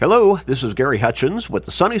Hello, this is Gary Hutchins with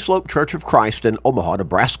the Sunny Slope Church of Christ in Omaha,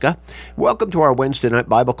 Nebraska. Welcome to our Wednesday night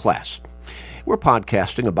Bible class. We're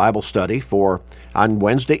podcasting a Bible study on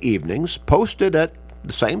Wednesday evenings, posted at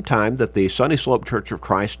the same time that the Sunny Slope Church of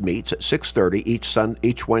Christ meets at 6:30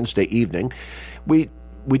 each Wednesday evening. We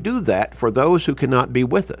do that for those who cannot be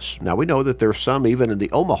with us. Now, we know that there's some even in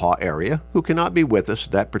the Omaha area who cannot be with us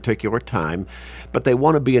at that particular time, but they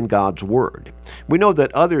want to be in God's Word. We know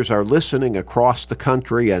that others are listening across the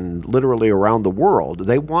country and literally around the world.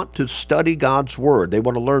 They want to study God's Word. They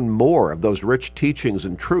want to learn more of those rich teachings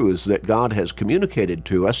and truths that God has communicated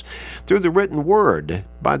to us through the written Word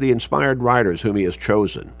by the inspired writers whom He has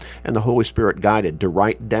chosen, and the Holy Spirit guided to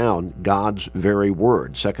write down God's very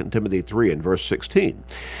Word, 2 Timothy 3 and verse 16.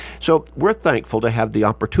 So we're thankful to have the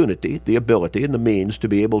opportunity, the ability, and the means to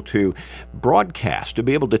be able to broadcast, to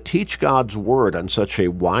be able to teach God's Word on such a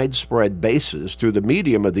widespread basis through the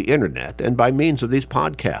medium of the Internet and by means of these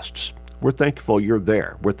podcasts. We're thankful you're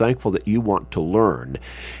there. We're thankful that you want to learn.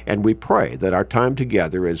 And we pray that our time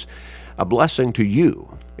together is a blessing to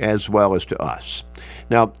you as well as to us.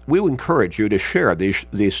 Now, we encourage you to share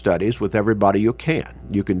these studies with everybody you can.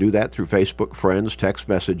 You can do that through Facebook friends, text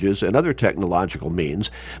messages, and other technological means,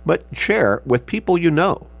 but share with people you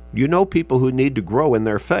know. You know people who need to grow in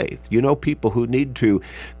their faith. You know people who need to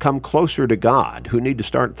come closer to God, who need to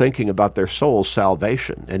start thinking about their soul's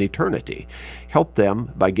salvation and eternity. Help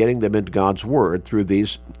them by getting them into God's Word through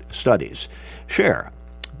these studies. Share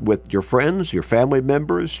with your friends, your family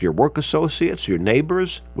members, your work associates, your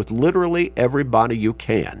neighbors, with literally everybody you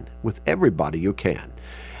can. With everybody you can.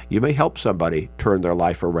 You may help somebody turn their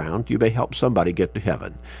life around. You may help somebody get to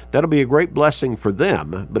heaven. That'll be a great blessing for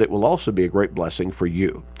them, but it will also be a great blessing for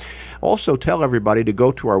you. Also, tell everybody to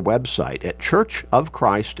go to our website at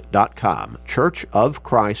churchofchrist.com,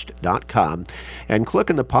 churchofchrist.com, and click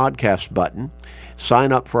on the podcast button.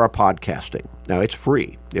 Sign up for our podcasting. Now, it's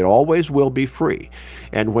free. It always will be free.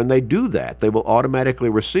 And when they do that, they will automatically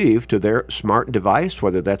receive to their smart device,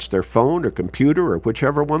 whether that's their phone or computer or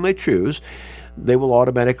whichever one they choose, they will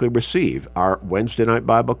automatically receive our Wednesday night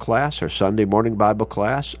Bible class, our Sunday morning Bible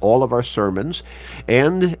class, all of our sermons,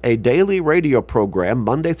 and a daily radio program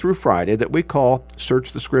Monday through Friday that we call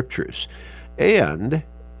Search the Scriptures, and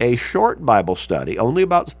a short Bible study, only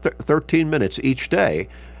about 13 minutes each day,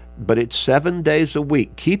 but it's 7 days a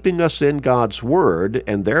week, keeping us in God's Word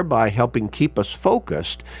and thereby helping keep us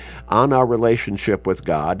focused on our relationship with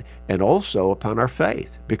God and also upon our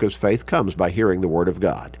faith, because faith comes by hearing the Word of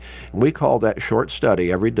God. And we call that short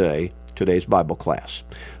study every day today's Bible class.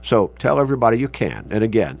 So tell everybody you can. And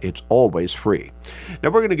again, it's always free. Now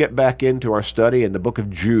we're going to get back into our study in the book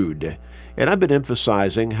of Jude. And I've been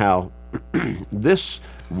emphasizing how this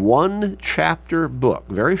one chapter book,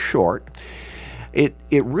 very short, it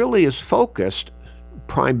really is focused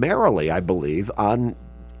primarily, I believe, on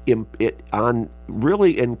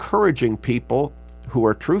really encouraging people who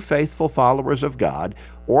are true faithful followers of God,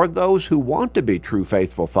 or those who want to be true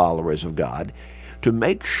faithful followers of God, to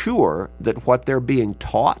make sure that what they're being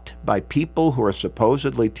taught by people who are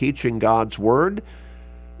supposedly teaching God's Word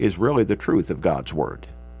is really the truth of God's Word.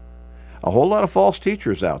 A whole lot of false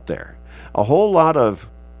teachers out there, a whole lot of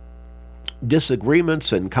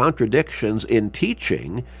disagreements and contradictions in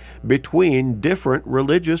teaching between different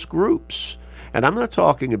religious groups. And I'm not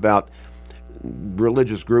talking about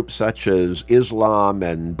religious groups such as Islam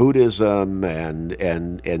and Buddhism and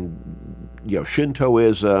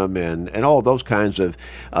Shintoism and all those kinds of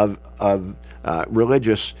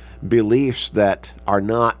religious beliefs that are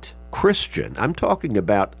not Christian. I'm talking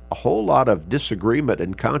about a whole lot of disagreement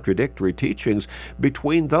and contradictory teachings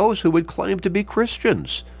between those who would claim to be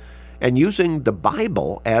Christians, and using the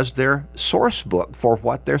Bible as their source book for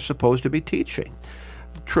what they're supposed to be teaching.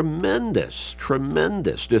 Tremendous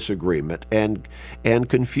disagreement and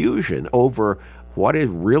confusion over what it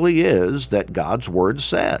really is that God's Word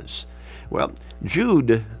says. Well,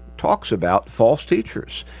 Jude talks about false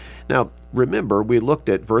teachers. Now, remember, we looked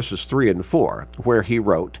at verses 3 and 4, where he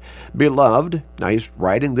wrote, "Beloved," now he's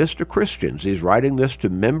writing this to Christians. He's writing this to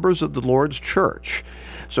members of the Lord's church.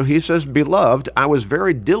 So he says, "Beloved, I was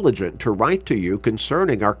very diligent to write to you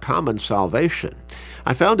concerning our common salvation.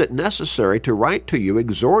 I found it necessary to write to you,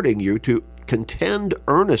 exhorting you to contend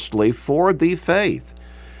earnestly for the faith,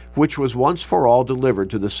 which was once for all delivered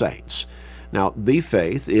to the saints." Now, the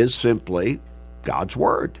faith is simply God's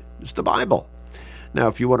Word. It's the Bible. Now,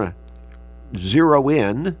 if you want to zero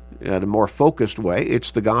in a more focused way,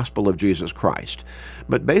 it's the gospel of Jesus Christ.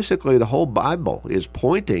 But basically, the whole Bible is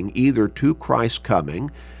pointing either to Christ's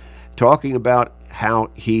coming, talking about how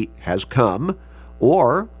he has come,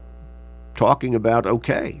 or talking about,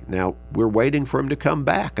 okay, now we're waiting for him to come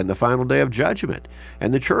back in the final day of judgment.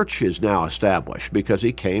 And the church is now established because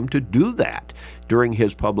he came to do that during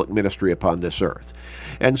his public ministry upon this earth.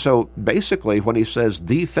 And so basically when he says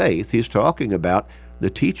the faith, he's talking about the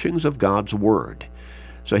teachings of God's word.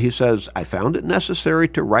 So he says, I found it necessary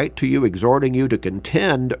to write to you, exhorting you to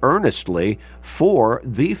contend earnestly for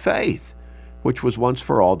the faith, which was once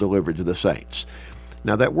for all delivered to the saints.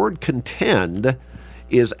 Now that word contend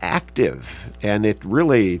is active, and it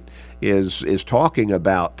really is talking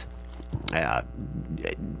about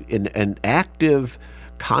an active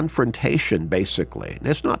confrontation, basically. And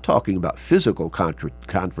it's not talking about physical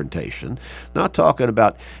confrontation, not talking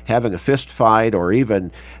about having a fist fight or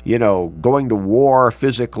even, going to war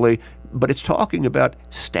physically, but it's talking about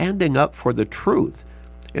standing up for the truth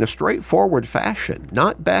in a straightforward fashion,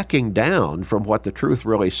 not backing down from what the truth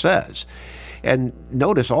really says. And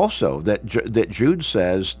notice also that Jude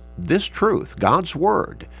says this truth, God's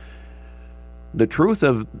word, the truth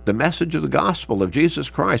of the message of the gospel of Jesus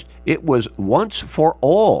Christ, it was once for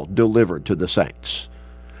all delivered to the saints.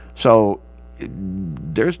 So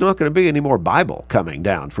there's not going to be any more Bible coming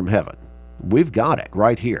down from heaven. We've got it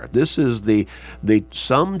right here. This is the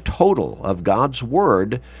sum total of God's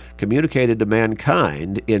word communicated to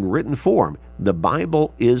mankind in written form. The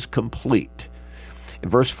Bible is complete. In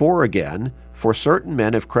verse 4 again, for certain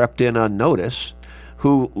men have crept in unnoticed,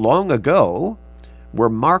 who long ago were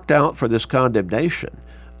marked out for this condemnation,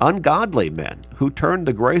 ungodly men who turned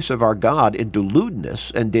the grace of our God into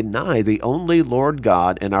lewdness and deny the only Lord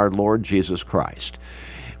God and our Lord Jesus Christ.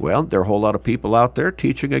 Well, there are a whole lot of people out there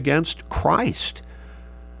teaching against Christ.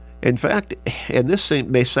 In fact, and this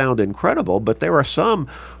may sound incredible, but there are some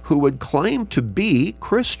who would claim to be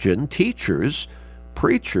Christian teachers,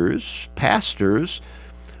 preachers, pastors,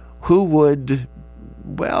 who would,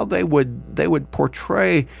 they would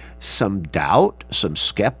portray some doubt, some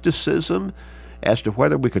skepticism as to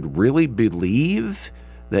whether we could really believe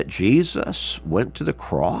that Jesus went to the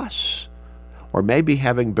cross, or maybe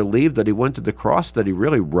having believed that he went to the cross, that he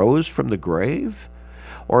really rose from the grave.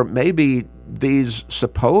 Or maybe these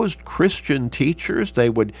supposed Christian teachers,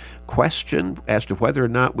 they would question as to whether or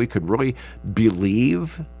not we could really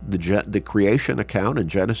believe the creation account in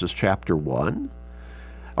Genesis chapter 1.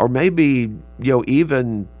 Or maybe,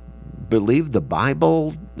 even believe the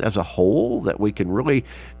Bible as a whole, that we can really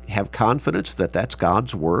have confidence that that's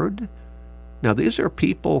God's word. Now, these are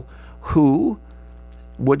people who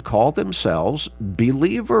would call themselves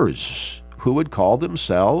believers, who would call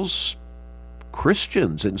themselves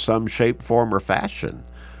Christians in some shape, form, or fashion.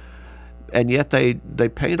 And yet they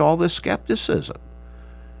paint all this skepticism.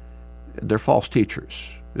 They're false teachers,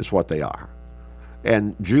 is what they are.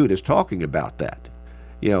 And Jude is talking about that.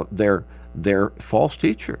 They're false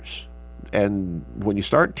teachers. And when you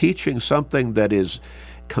start teaching something that is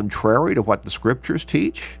contrary to what the Scriptures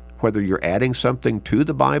teach, whether you're adding something to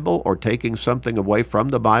the Bible or taking something away from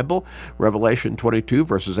the Bible, Revelation 22,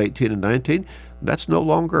 verses 18 and 19, that's no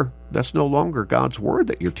longer God's word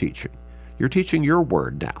that you're teaching. You're teaching your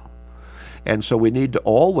word now. And so we need to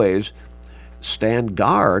always stand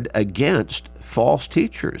guard against false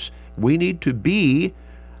teachers. We need to be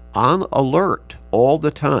on alert all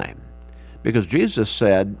the time. Because Jesus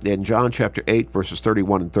said in John chapter 8, verses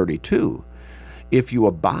 31 and 32, if you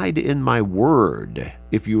abide in my word,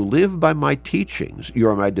 if you live by my teachings, you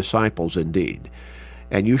are my disciples indeed.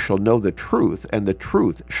 And you shall know the truth, and the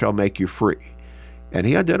truth shall make you free. And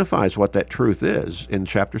he identifies what that truth is in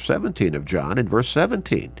chapter 17 of John, in verse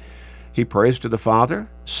 17. He prays to the Father,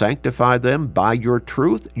 sanctify them by your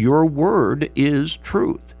truth. Your word is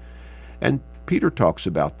truth. And Peter talks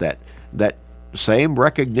about that same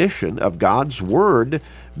recognition of God's word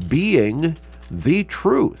being the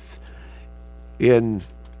truth. In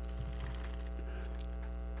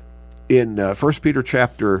 1 Peter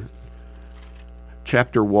chapter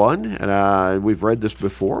 1, and we've read this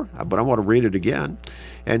before, but I want to read it again.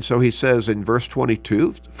 And so he says in verse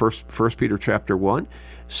 22, 1 Peter chapter 1,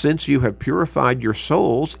 since you have purified your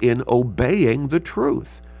souls in obeying the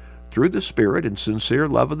truth, through the Spirit and sincere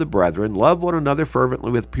love of the brethren, love one another fervently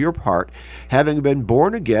with pure heart, having been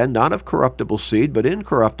born again, not of corruptible seed, but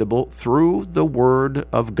incorruptible, through the word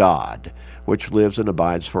of God, which lives and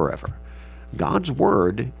abides forever. God's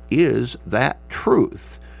word is that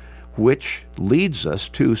truth which leads us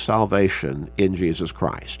to salvation in Jesus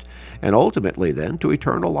Christ, and ultimately then to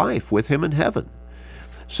eternal life with him in heaven.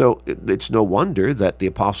 So it's no wonder that the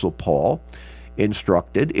Apostle Paul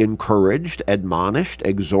instructed, encouraged, admonished,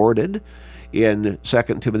 exhorted in 2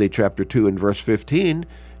 Timothy chapter 2 and verse 15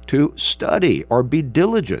 to study or be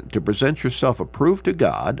diligent to present yourself approved to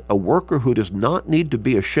God, a worker who does not need to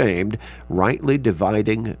be ashamed, rightly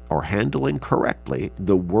dividing or handling correctly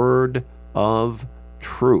the word of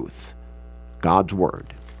truth, God's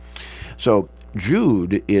word. So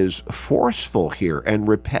Jude is forceful here and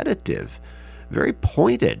repetitive, very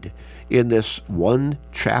pointed in this one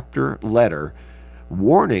chapter letter,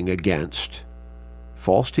 warning against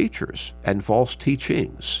false teachers and false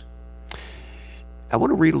teachings. I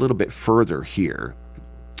want to read a little bit further here,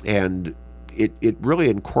 and it really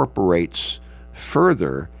incorporates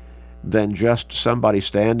further than just somebody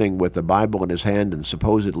standing with the Bible in his hand and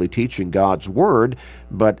supposedly teaching God's word,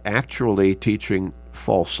 but actually teaching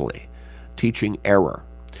falsely, teaching error.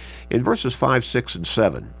 In verses 5, 6, and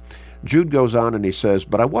 7, Jude goes on and he says,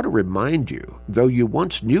 "But I want to remind you, though you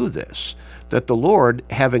once knew this, that the Lord,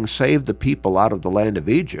 having saved the people out of the land of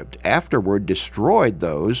Egypt, afterward destroyed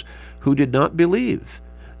those who did not believe,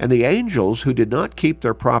 and the angels who did not keep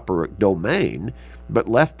their proper domain, but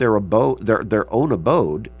left their own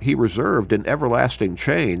abode, he reserved in everlasting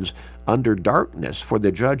chains under darkness for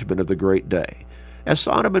the judgment of the great day. As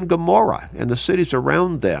Sodom and Gomorrah and the cities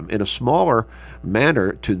around them, in a smaller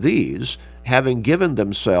manner to these, having given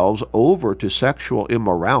themselves over to sexual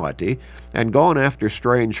immorality and gone after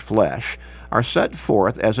strange flesh, are set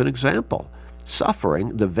forth as an example, suffering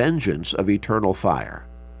the vengeance of eternal fire."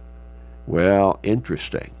 Well,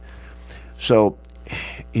 interesting. So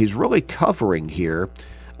he's really covering here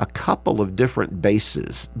a couple of different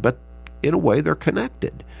bases, but in a way they're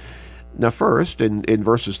connected. Now first, in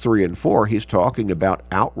verses 3 and 4, he's talking about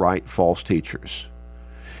outright false teachers.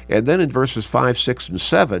 And then in verses 5, 6, and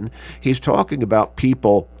 7, he's talking about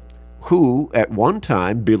people who at one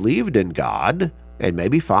time believed in God and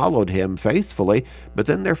maybe followed him faithfully, but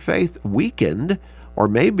then their faith weakened, or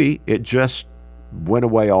maybe it just went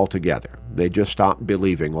away altogether. They just stopped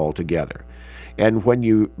believing altogether. And when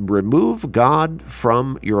you remove God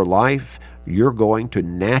from your life, you're going to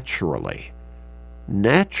naturally,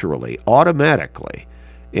 automatically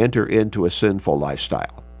enter into a sinful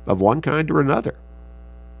lifestyle of one kind or another.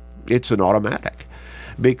 It's an automatic,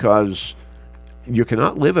 because you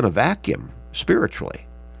cannot live in a vacuum spiritually.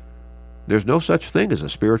 There's no such thing as a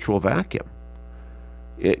spiritual vacuum.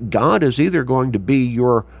 God is either going to be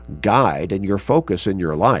your guide and your focus in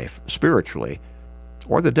your life spiritually,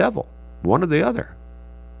 or the devil, one or the other.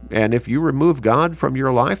 And if you remove God from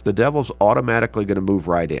your life, the devil's automatically going to move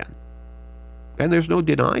right in. And there's no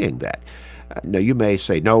denying that. Now, you may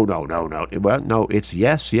say, no. Well, no, it's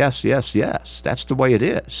yes. That's the way it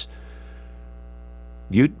is.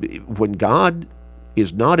 When God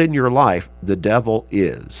is not in your life, the devil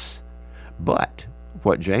is. But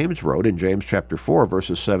what James wrote in James chapter 4,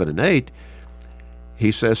 verses 7 and 8,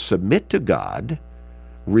 he says, "Submit to God,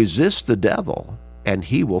 resist the devil, and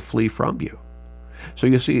he will flee from you." So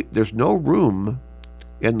you see, there's no room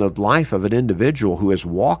in the life of an individual who is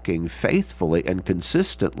walking faithfully and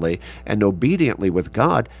consistently and obediently with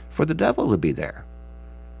God for the devil to be there.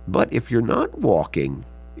 But if you're not walking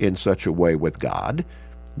in such a way with God,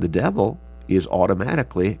 the devil is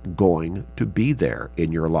automatically going to be there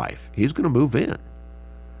in your life. He's going to move in.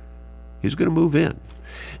 He's going to move in.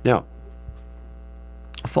 Now,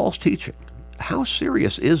 false teaching, how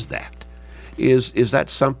serious is that? Is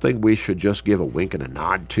that something we should just give a wink and a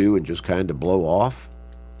nod to and just kind of blow off?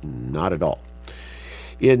 Not at all.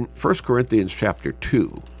 In 1 Corinthians chapter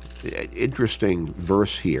 2, interesting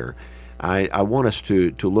verse here, I want us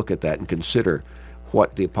to look at that and consider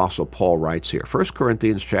what the Apostle Paul writes here. 1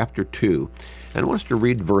 Corinthians chapter 2, and I want us to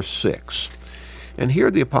read verse 6. And here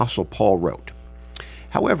the Apostle Paul wrote,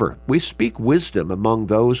 "However, we speak wisdom among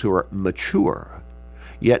those who are mature,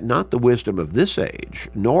 yet not the wisdom of this age,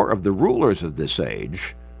 nor of the rulers of this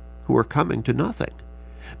age, who are coming to nothing.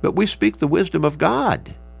 But we speak the wisdom of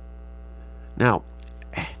God." Now,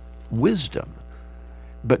 wisdom.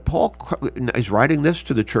 But Paul is writing this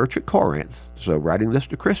to the church at Corinth, so writing this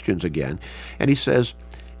to Christians again, and he says,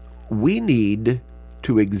 we need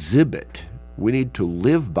to exhibit, we need to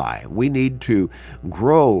live by, we need to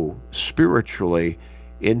grow spiritually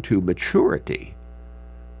into maturity.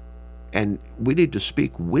 And we need to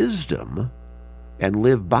speak wisdom and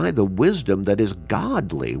live by the wisdom that is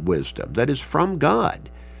godly wisdom, that is from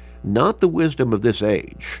God, not the wisdom of this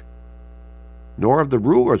age, nor of the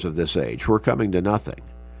rulers of this age who are coming to nothing.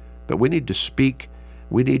 But we need to speak,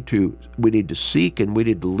 we need to seek, and we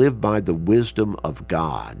need to live by the wisdom of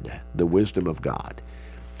God, the wisdom of God.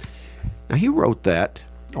 Now, he wrote that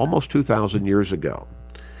almost 2,000 years ago,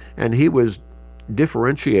 and he was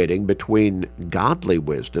differentiating between godly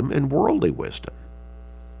wisdom and worldly wisdom.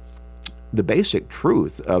 the basic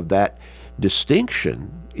truth of that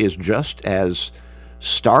distinction is just as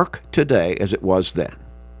stark today as it was then.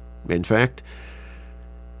 In fact,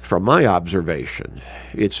 from my observation,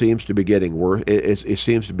 it seems to be getting worse. It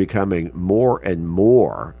seems to be becoming more and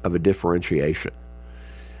more of a differentiation.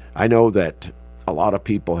 I know that a lot of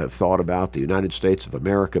people have thought about the United States of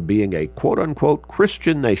America being a quote-unquote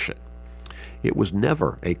Christian nation. It was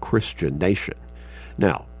never a Christian nation.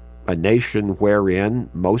 Now, a nation wherein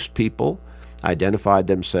most people identified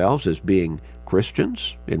themselves as being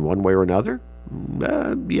Christians in one way or another,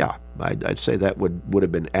 yeah, I'd say that would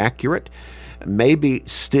have been accurate. Maybe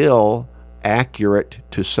still accurate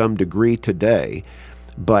to some degree today,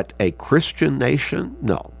 but a Christian nation?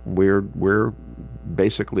 No, we're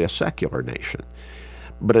basically a secular nation.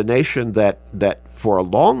 But a nation that for a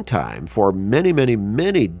long time, for many, many,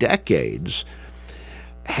 many decades,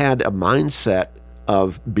 had a mindset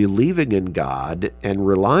of believing in God and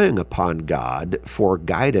relying upon God for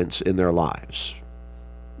guidance in their lives.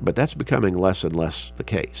 But that's becoming less and less the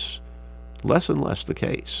case. Less and less the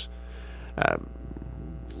case.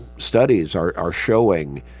 Studies are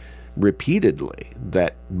showing repeatedly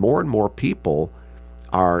that more and more people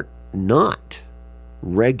are not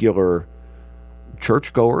regular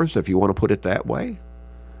churchgoers, if you want to put it that way,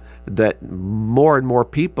 that more and more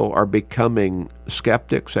people are becoming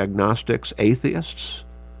skeptics, agnostics, atheists.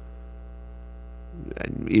 I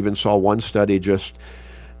even saw one study just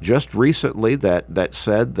recently that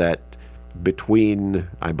said that between,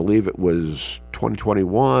 I believe it was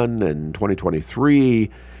 2021 and 2023,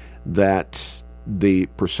 that the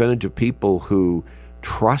percentage of people who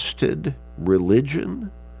trusted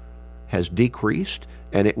religion has decreased,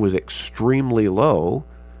 and it was extremely low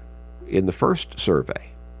in the first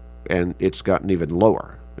survey, and it's gotten even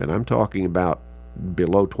lower, and I'm talking about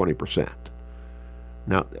below 20%.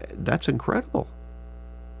 Now, that's incredible.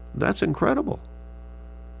 That's incredible.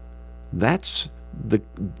 That's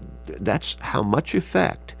how much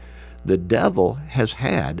effect the devil has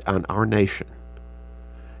had on our nation.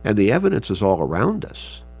 And the evidence is all around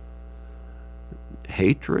us.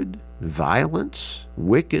 Hatred, violence,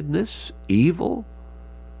 wickedness, evil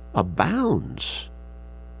abounds.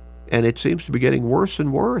 And it seems to be getting worse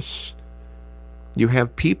and worse. You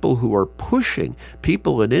have people who are pushing,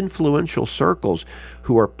 people in influential circles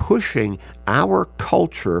who are pushing our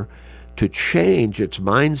culture to change its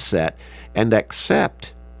mindset and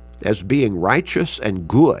accept as being righteous and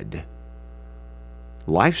good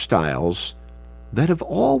lifestyles that have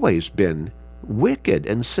always been wicked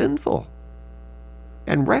and sinful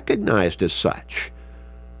and recognized as such.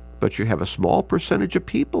 But you have a small percentage of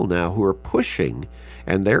people now who are pushing,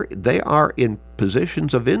 and they are in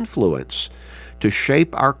positions of influence to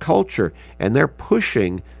shape our culture, and they're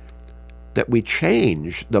pushing that we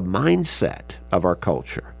change the mindset of our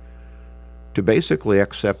culture to basically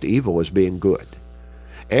accept evil as being good.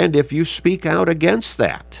 And if you speak out against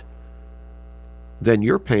that, then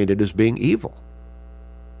you're painted as being evil.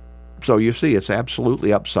 So you see, it's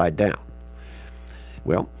absolutely upside down.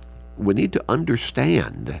 Well, we need to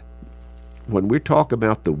understand, when we talk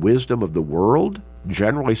about the wisdom of the world,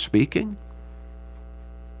 generally speaking,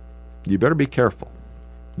 you better be careful,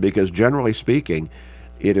 because generally speaking,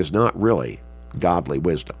 it is not really godly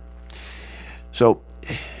wisdom. So,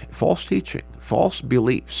 false teaching, false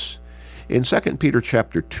beliefs. In 2 Peter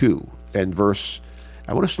chapter 2 and verse,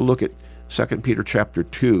 I want us to look at 2 Peter chapter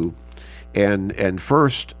 2 and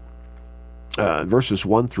first verses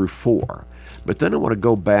 1 through 4. But then I want to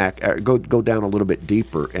go back, go down a little bit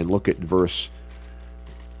deeper and look at verse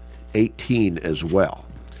 18 as well.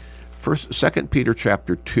 2 Peter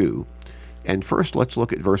chapter 2, and first let's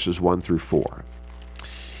look at verses 1 through 4.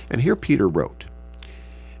 And here Peter wrote,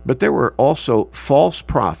 "But there were also false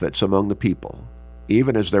prophets among the people,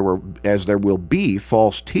 even as there will be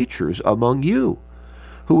false teachers among you,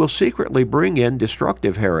 who will secretly bring in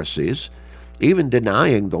destructive heresies, even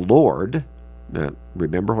denying the Lord." Now,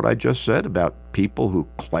 remember what I just said about people who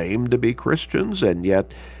claim to be Christians and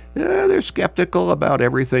yet they're skeptical about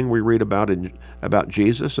everything we read about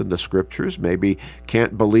Jesus in the Scriptures. Maybe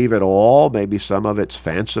can't believe it all. Maybe some of it's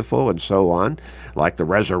fanciful and so on, like the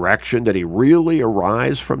resurrection. Did he really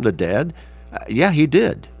arise from the dead? Yeah, he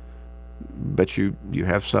did. But you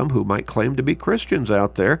have some who might claim to be Christians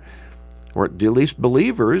out there, or at least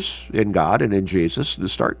believers in God and in Jesus, to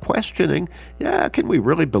start questioning, can we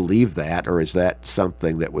really believe that, or is that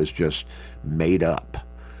something that was just made up?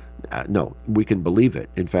 No, we can believe it.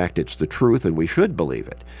 In fact, it's the truth, and we should believe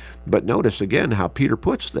it. But notice again how Peter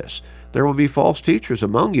puts this. There will be false teachers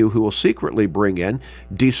among you who will secretly bring in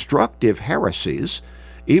destructive heresies,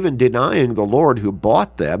 even denying the Lord who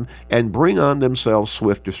bought them, and bring on themselves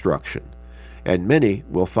swift destruction. and many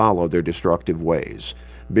will follow their destructive ways,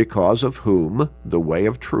 because of whom the way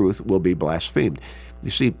of truth will be blasphemed.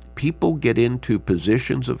 You see, people get into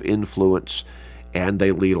positions of influence, and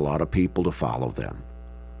they lead a lot of people to follow them.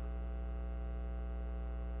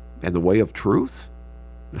 And the way of truth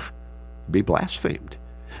be blasphemed,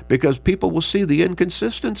 because people will see the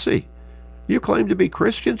inconsistency. You claim to be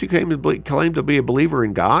Christians, you claim to be a believer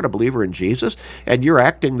in God, a believer in Jesus, and you're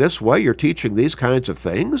acting this way, you're teaching these kinds of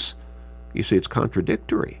things. You see, it's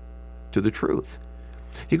contradictory to the truth.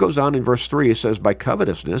 He goes on in verse 3, he says, by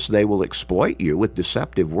covetousness they will exploit you with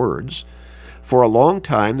deceptive words. For a long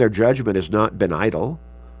time their judgment has not been idle,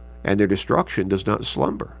 and their destruction does not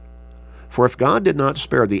slumber. For if God did not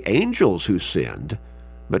spare the angels who sinned,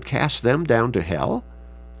 but cast them down to hell,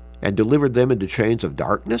 and delivered them into chains of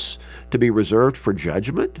darkness, to be reserved for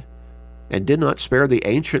judgment, and did not spare the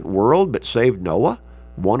ancient world, but saved Noah,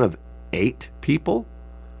 one of 8 people,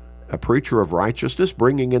 a preacher of righteousness,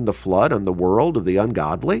 bringing in the flood on the world of the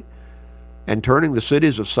ungodly, and turning the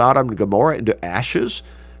cities of Sodom and Gomorrah into ashes,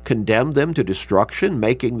 condemned them to destruction,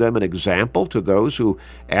 making them an example to those who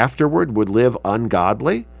afterward would live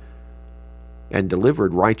ungodly, and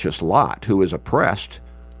delivered righteous Lot, who is oppressed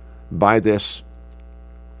by this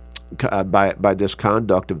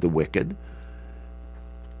conduct of the wicked.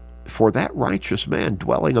 For that righteous man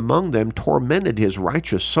dwelling among them tormented his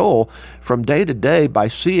righteous soul from day to day by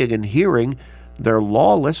seeing and hearing their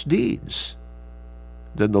lawless deeds.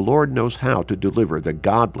 Then the Lord knows how to deliver the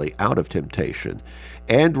godly out of temptation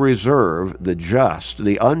and reserve the just,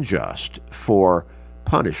 the unjust, for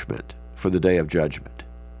punishment, for the day of judgment.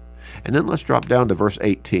 And then let's drop down to verse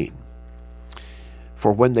 18.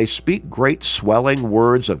 For when they speak great swelling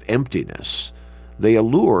words of emptiness, they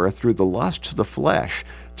allure through the lusts of the flesh,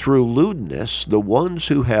 through lewdness, the ones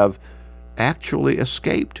who have actually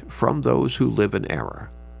escaped from those who live in error.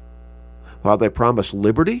 While they promise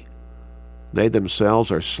liberty, they themselves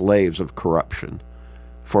are slaves of corruption.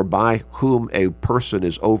 For by whom a person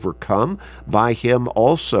is overcome, by him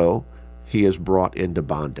also he is brought into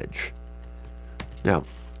bondage. Now,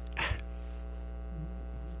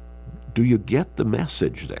 do you get the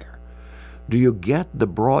message there? Do you get the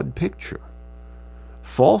broad picture?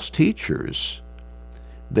 False teachers,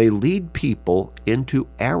 they lead people into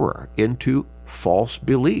error, into false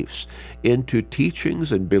beliefs, into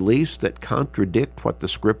teachings and beliefs that contradict what the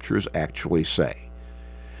Scriptures actually say.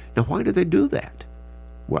 Now, why do they do that?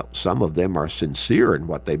 Well, some of them are sincere in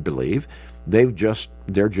what they believe. They're just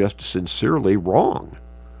sincerely wrong.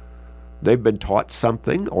 They've been taught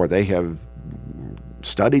something, or they have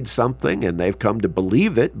studied something and they've come to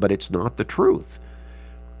believe it, but it's not the truth.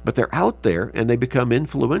 But they're out there and they become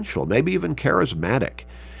influential, maybe even charismatic,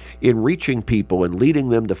 in reaching people and leading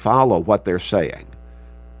them to follow what they're saying.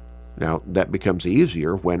 Now, that becomes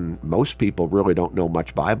easier when most people really don't know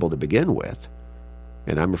much Bible to begin with.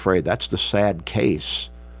 And I'm afraid that's the sad case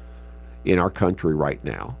in our country right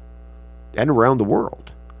now and around the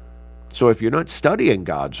world. So if you're not studying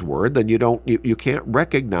God's Word, then you can't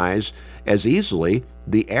recognize as easily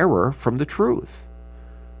the error from the truth.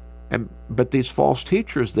 But these false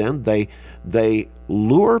teachers then, they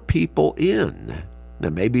lure people in. Now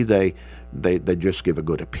maybe they just give a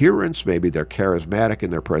good appearance, maybe they're charismatic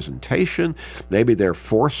in their presentation, maybe they're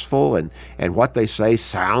forceful and what they say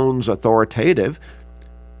sounds authoritative,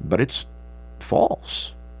 but it's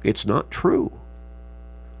false. It's not true.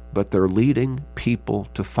 But they're leading people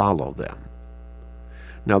to follow them.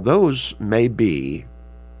 Now those may be,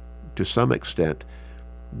 to some extent,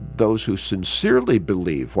 those who sincerely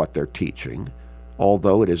believe what they're teaching,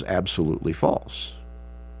 although it is absolutely false.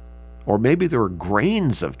 Or maybe there are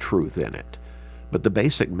grains of truth in it, but the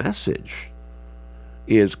basic message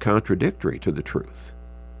is contradictory to the truth.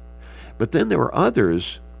 But then there are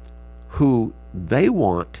others who they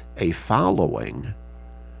want a following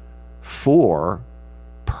for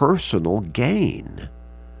personal gain.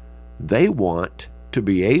 They want to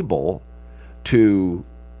be able to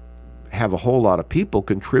have a whole lot of people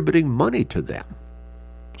contributing money to them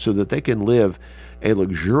so that they can live a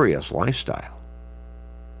luxurious lifestyle.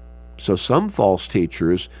 So some false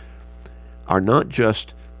teachers are not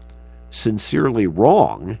just sincerely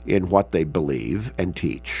wrong in what they believe and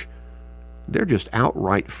teach. They're just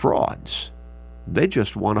outright frauds. They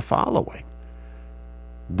just want a following.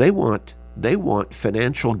 They want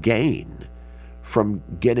financial gain from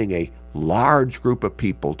getting a large group of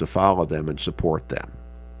people to follow them and support them.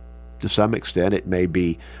 To some extent, it may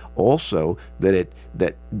be also that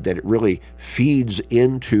it really feeds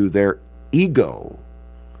into their ego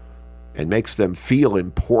and makes them feel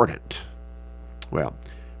important. Well,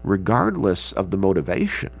 regardless of the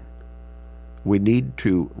motivation, we need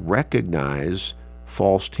to recognize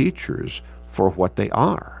false teachers for what they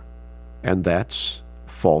are, and that's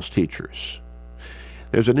false teachers.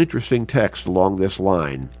 There's an interesting text along this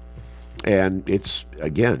line, and it's,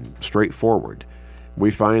 again, straightforward.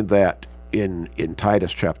 We find that in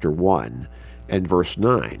Titus chapter 1 and verse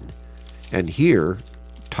 9. And here,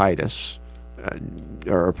 Titus,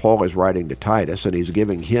 or Paul is writing to Titus, and he's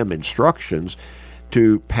giving him instructions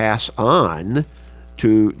to pass on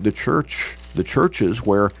to the churches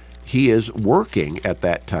where he is working at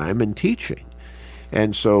that time and teaching.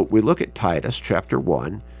 And so we look at Titus chapter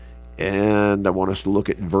 1, and I want us to look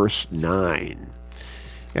at verse 9.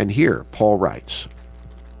 And here, Paul writes,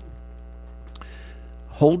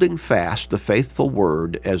 holding fast the faithful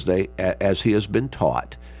word as he has been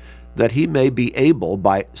taught, that he may be able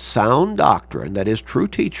by sound doctrine, that is true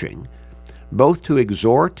teaching, both to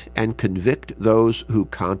exhort and convict those who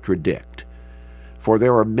contradict. For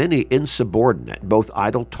there are many insubordinate, both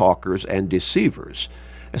idle talkers and deceivers,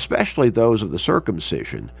 especially those of the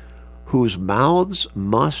circumcision, whose mouths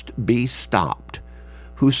must be stopped,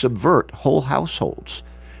 who subvert whole households,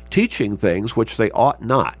 teaching things which they ought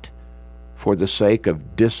not, for the sake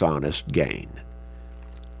of dishonest gain.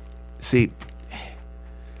 See,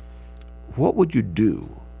 what would you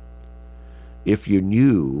do if you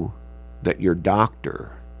knew that your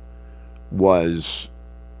doctor was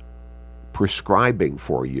prescribing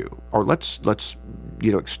for you? Or let's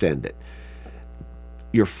extend it.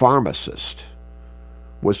 Your pharmacist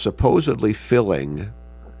was supposedly filling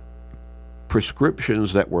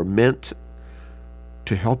prescriptions that were meant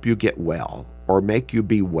to help you get well or make you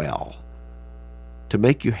be well, to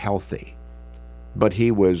make you healthy. But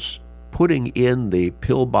he was putting in the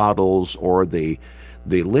pill bottles or the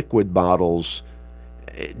liquid bottles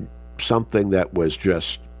something that was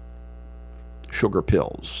just sugar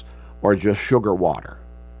pills or just sugar water.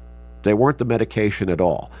 They weren't the medication at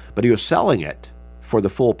all, but he was selling it for the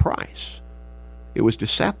full price. It was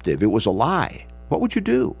deceptive. It was a lie. What would you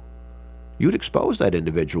do? You'd expose that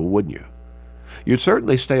individual, wouldn't you? You'd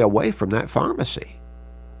certainly stay away from that pharmacy.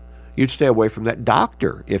 You'd stay away from that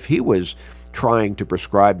doctor if he was trying to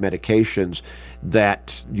prescribe medications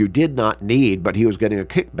that you did not need, but he was getting a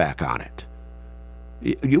kickback on it.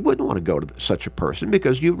 You wouldn't want to go to such a person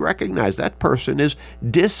because you recognize that person is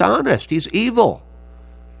dishonest. He's evil.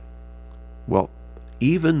 Well,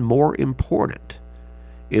 even more important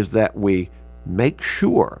is that we make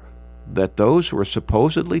sure that those who are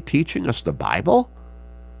supposedly teaching us the Bible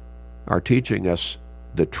are teaching us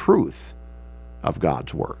the truth of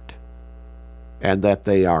God's Word, and that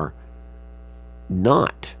they are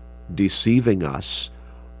not deceiving us,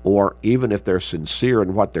 or even if they're sincere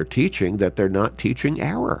in what they're teaching, that they're not teaching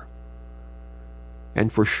error.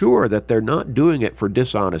 And for sure that they're not doing it for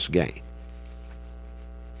dishonest gain.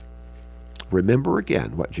 Remember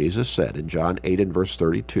again what Jesus said in John 8 and verse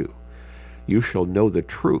 32. You shall know the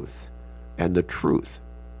truth, and the truth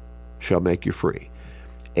shall make you free.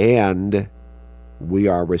 And we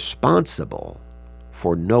are responsible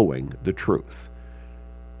for knowing the truth.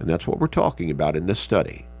 And that's what we're talking about in this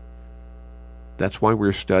study. That's why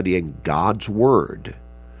we're studying God's Word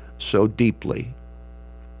so deeply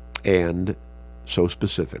and so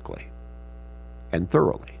specifically and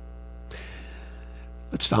thoroughly.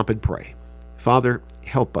 Let's stop and pray. Father,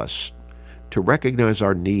 help us to recognize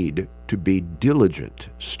our need to be diligent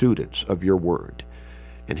students of your Word.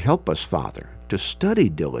 And help us, Father, to study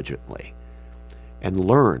diligently and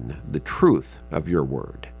learn the truth of your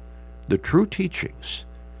Word, the true teachings,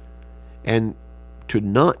 and to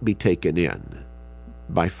not be taken in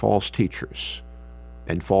by false teachers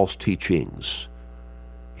and false teachings.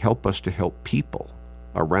 Help us to help people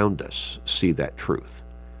around us see that truth.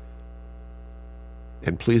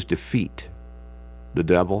 And please defeat the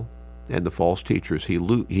devil and the false teachers he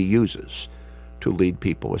uses to lead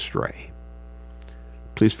people astray.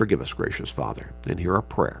 Please forgive us, gracious Father, and hear our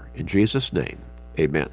prayer. In Jesus' name, amen.